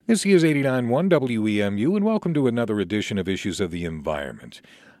This is 89.1 WEMU, and welcome to another edition of Issues of the Environment.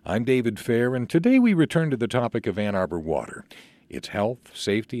 I'm David Fair, and today we return to the topic of Ann Arbor water, its health,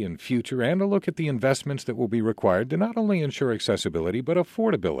 safety, and future, and a look at the investments that will be required to not only ensure accessibility, but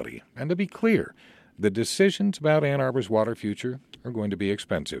affordability. And to be clear, the decisions about Ann Arbor's water future are going to be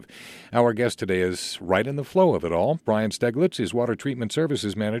expensive. Our guest today is right in the flow of it all. Brian Steglitz is Water Treatment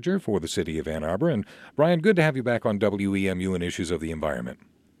Services Manager for the City of Ann Arbor. And Brian, good to have you back on WEMU and Issues of the Environment.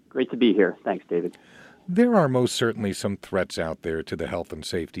 Great to be here. Thanks, David. There are most certainly some threats out there to the health and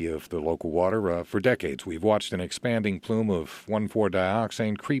safety of the local water. For decades, we've watched an expanding plume of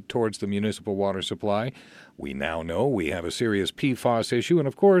 1,4-dioxane creep towards the municipal water supply. We now know we have a serious PFAS issue, and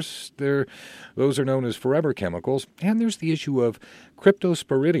of course, those are known as forever chemicals. And there's the issue of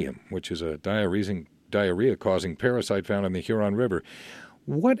cryptosporidium, which is a diarrhea-causing parasite found in the Huron River.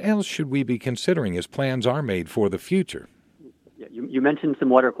 What else should we be considering as plans are made for the future? You mentioned some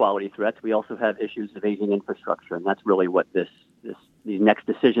water quality threats. We also have issues of aging infrastructure, and that's really what these next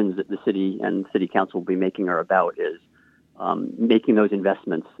decisions that the city and city council will be making are about, is making those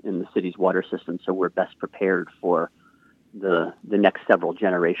investments in the city's water system so we're best prepared for the next several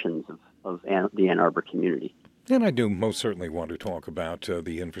generations of the Ann Arbor community. And I do most certainly want to talk about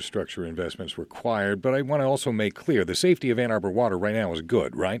the infrastructure investments required, but I want to also make clear the safety of Ann Arbor water right now is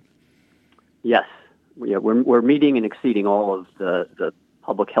good, right? Yes. Yeah, we're meeting and exceeding all of the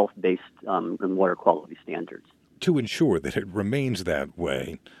public health-based and water quality standards. To ensure that it remains that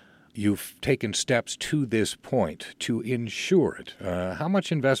way, you've taken steps to this point to ensure it. How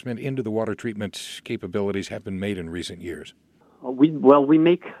much investment into the water treatment capabilities have been made in recent years? We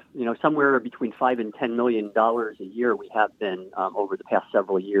make somewhere between $5 and $10 million a year. We have been over the past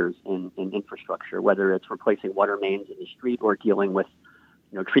several years in infrastructure, whether it's replacing water mains in the street or dealing with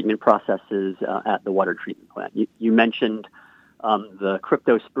treatment processes at the water treatment plant. You mentioned the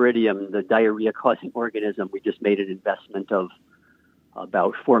cryptosporidium, the diarrhea-causing organism. We just made an investment of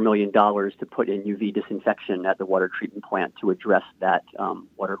about $4 million to put in UV disinfection at the water treatment plant to address that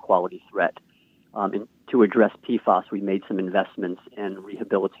water quality threat. And to address PFAS, we made some investments in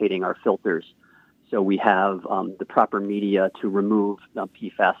rehabilitating our filters. So we have the proper media to remove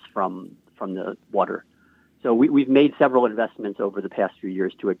PFAS from the water. So we've made several investments over the past few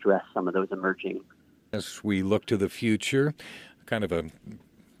years to address some of those emerging. As we look to the future, kind of a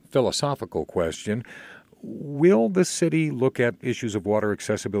philosophical question, will the city look at issues of water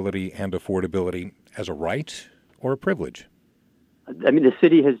accessibility and affordability as a right or a privilege? I mean, the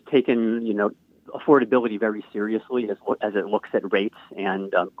city has taken, affordability very seriously as it looks at rates,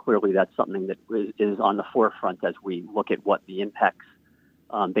 and clearly that's something that is on the forefront as we look at what the impacts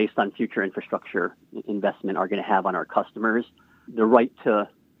based on future infrastructure investment are going to have on our customers. The right to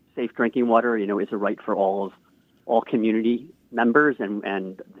safe drinking water, is a right for all community members, and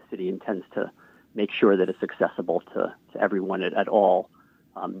the city intends to make sure that it's accessible to everyone at all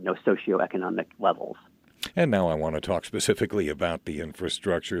socioeconomic levels. And now I want to talk specifically about the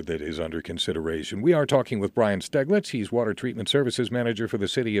infrastructure that is under consideration. We are talking with Brian Steglitz. He's Water Treatment Services Manager for the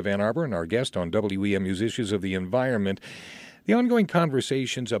City of Ann Arbor and our guest on WEMU's Issues of the Environment. The ongoing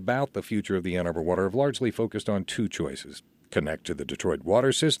conversations about the future of the Ann Arbor water have largely focused on two choices: connect to the Detroit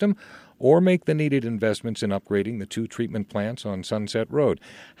water system or make the needed investments in upgrading the two treatment plants on Sunset Road.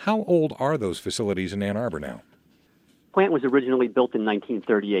 How old are those facilities in Ann Arbor now? The plant was originally built in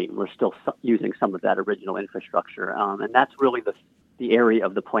 1938, and we're still using some of that original infrastructure. And that's really the area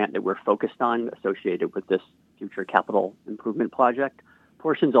of the plant that we're focused on associated with this future capital improvement project.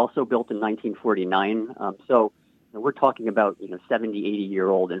 Portions also built in 1949. We're talking about 70,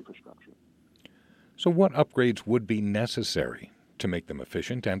 80-year-old infrastructure. So what upgrades would be necessary to make them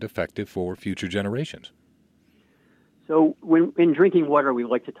efficient and effective for future generations? So in drinking water, we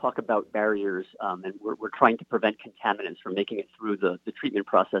like to talk about barriers, and we're trying to prevent contaminants from making it through the treatment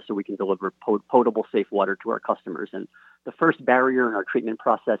process so we can deliver potable, safe water to our customers. And the first barrier in our treatment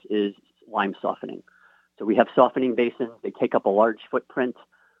process is lime softening. So we have softening basins. They take up a large footprint.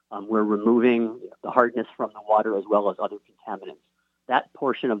 We're removing the hardness from the water as well as other contaminants. That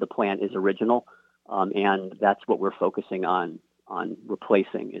portion of the plant is original, and that's what we're focusing on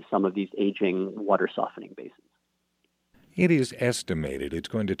replacing, is some of these aging water softening basins. It is estimated it's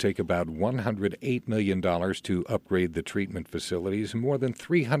going to take about $108 million to upgrade the treatment facilities and more than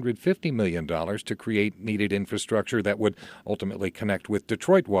 $350 million to create needed infrastructure that would ultimately connect with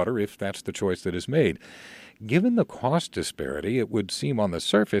Detroit water if that's the choice that is made. Given the cost disparity, it would seem on the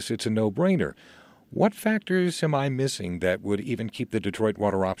surface it's a no-brainer. What factors am I missing that would even keep the Detroit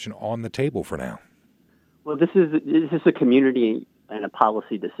water option on the table for now? Well, this is a community and a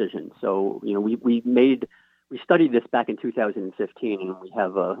policy decision. So, we we studied this back in 2015, and we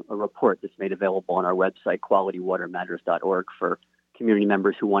have a report that's made available on our website, qualitywatermatters.org, for community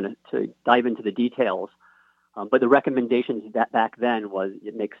members who want to dive into the details. But the recommendations that back then was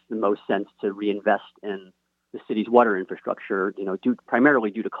it makes the most sense to reinvest in the city's water infrastructure, primarily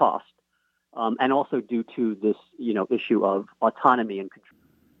due to cost, and also due to this, issue of autonomy and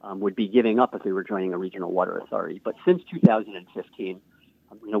control, would be giving up if we were joining a regional water authority. But since 2015,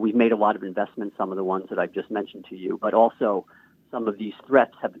 we've made a lot of investments, some of the ones that I've just mentioned to you, but also some of these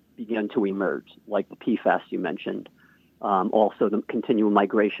threats have begun to emerge, like the PFAS you mentioned, also the continual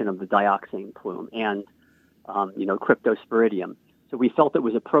migration of the dioxane plume and, cryptosporidium. So we felt it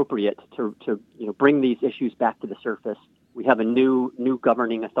was appropriate to bring these issues back to the surface. We have a new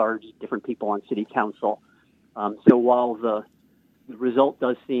governing authority, different people on city council. So while the result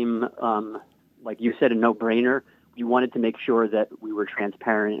does seem, like you said, a no-brainer, we wanted to make sure that we were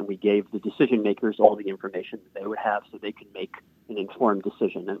transparent and we gave the decision makers all the information that they would have so they could make an informed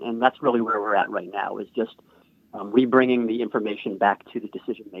decision. And that's really where we're at right now, is just rebringing the information back to the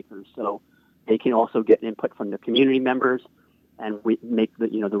decision makers so they can also get input from the community members and we make the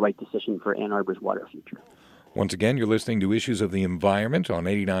right decision for Ann Arbor's water future. Once again, you're listening to Issues of the Environment on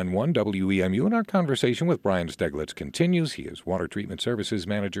 89.1 WEMU, and our conversation with Brian Steglitz continues. He is Water Treatment Services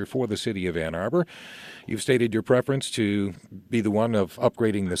Manager for the City of Ann Arbor. You've stated your preference to be the one of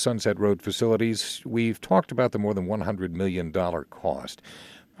upgrading the Sunset Road facilities. We've talked about the more than $100 million cost.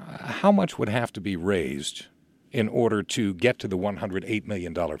 How much would have to be raised in order to get to the $108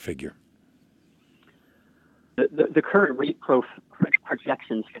 million figure? The current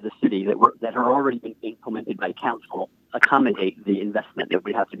projections for the city that are already been implemented by council accommodate the investment that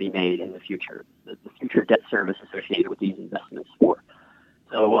would have to be made in the future, the future debt service associated with these investments for.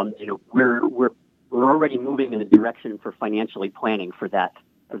 So, we're already moving in the direction for financially planning for that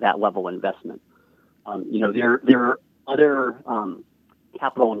level of investment. There are other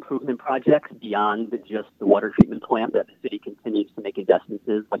capital improvement projects beyond just the water treatment plant that the city continues to make investments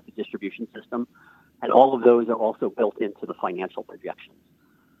in, like the distribution system. And all of those are also built into the financial projections.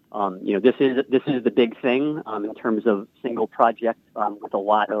 This is the big thing in terms of single project with a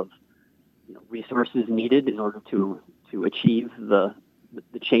lot of resources needed in order to achieve the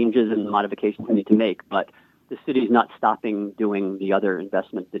changes and the modifications we need to make. But the city is not stopping doing the other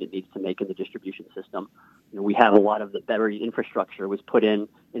investments that it needs to make in the distribution system. We have a lot of the buried infrastructure was put in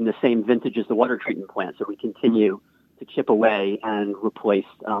the same vintage as the water treatment plant, so we continue to chip away and replace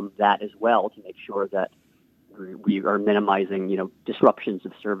that as well to make sure that we are minimizing, disruptions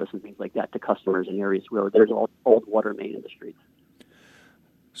of service and things like that to customers in areas where there's old water main in the streets.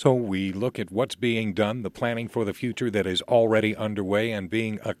 So we look at what's being done, the planning for the future that is already underway and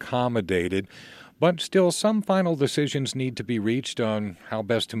being accommodated, but still some final decisions need to be reached on how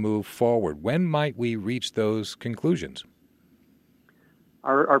best to move forward. When might we reach those conclusions?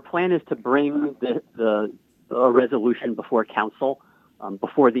 Our plan is to bring a resolution before council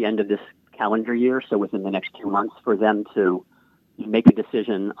before the end of this calendar year, so within the next 2 months, for them to make a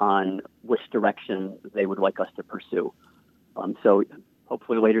decision on which direction they would like us to pursue. So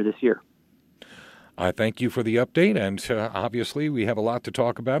hopefully later this year. I thank you for the update, and obviously we have a lot to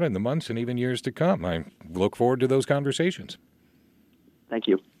talk about in the months and even years to come. I look forward to those conversations. Thank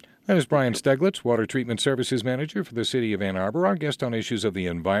you. That is Brian Steglitz, Water Treatment Services Manager for the City of Ann Arbor, our guest on Issues of the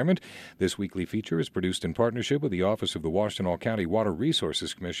Environment. This weekly feature is produced in partnership with the Office of the Washtenaw County Water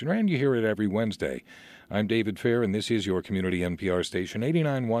Resources Commissioner, and you hear it every Wednesday. I'm David Fair, and this is your community NPR station,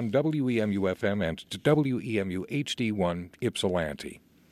 89.1 WEMU FM and WEMU HD1 Ypsilanti.